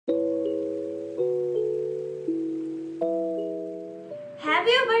Have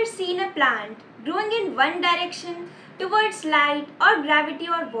you ever seen a plant growing in one direction towards light or gravity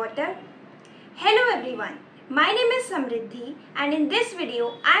or water? Hello everyone, my name is Samridhi and in this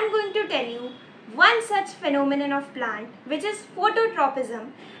video I am going to tell you one such phenomenon of plant which is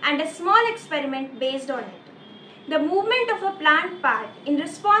phototropism and a small experiment based on it. The movement of a plant part in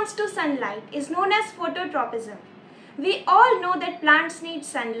response to sunlight is known as phototropism. We all know that plants need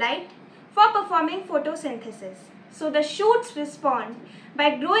sunlight for performing photosynthesis. So the shoots respond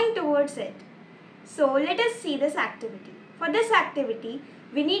by growing towards it. So let us see this activity. For this activity,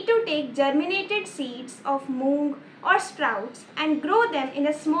 we need to take germinated seeds of moong or sprouts and grow them in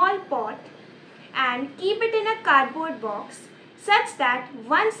a small pot and keep it in a cardboard box such that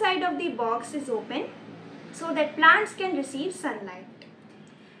one side of the box is open so that plants can receive sunlight.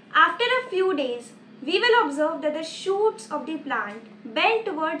 After a few days, we will observe that the shoots of the plant bend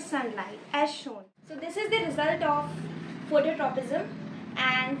towards sunlight as shown. So this is the result of phototropism,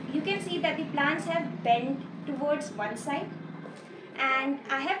 and you can see that the plants have bent towards one side, and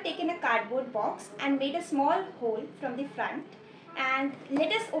I have taken a cardboard box and made a small hole from the front, and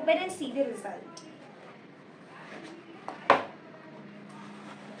let us open and see the result.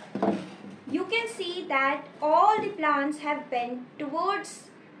 You can see that all the plants have bent towards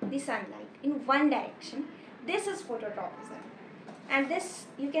the sunlight in one direction. This is phototropism, and this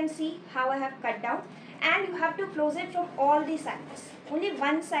you can see how I have cut down, and you have to close it from all the sides. Only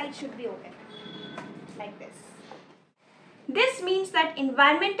one side should be open like this. This means that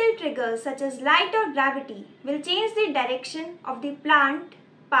environmental triggers such as light or gravity will change the direction of the plant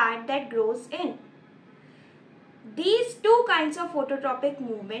part that grows in. These two kinds of phototropic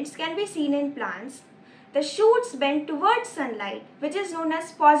movements can be seen in plants. The shoots bend towards sunlight, which is known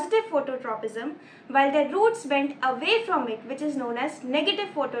as positive phototropism, while the roots bend away from it, which is known as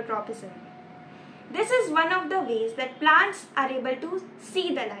negative phototropism. This is one of the ways that plants are able to see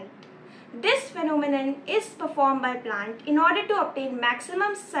the light. This phenomenon is performed by plant in order to obtain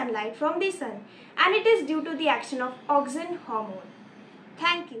maximum sunlight from the sun, and it is due to the action of auxin hormone.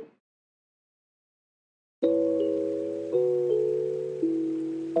 Thank you.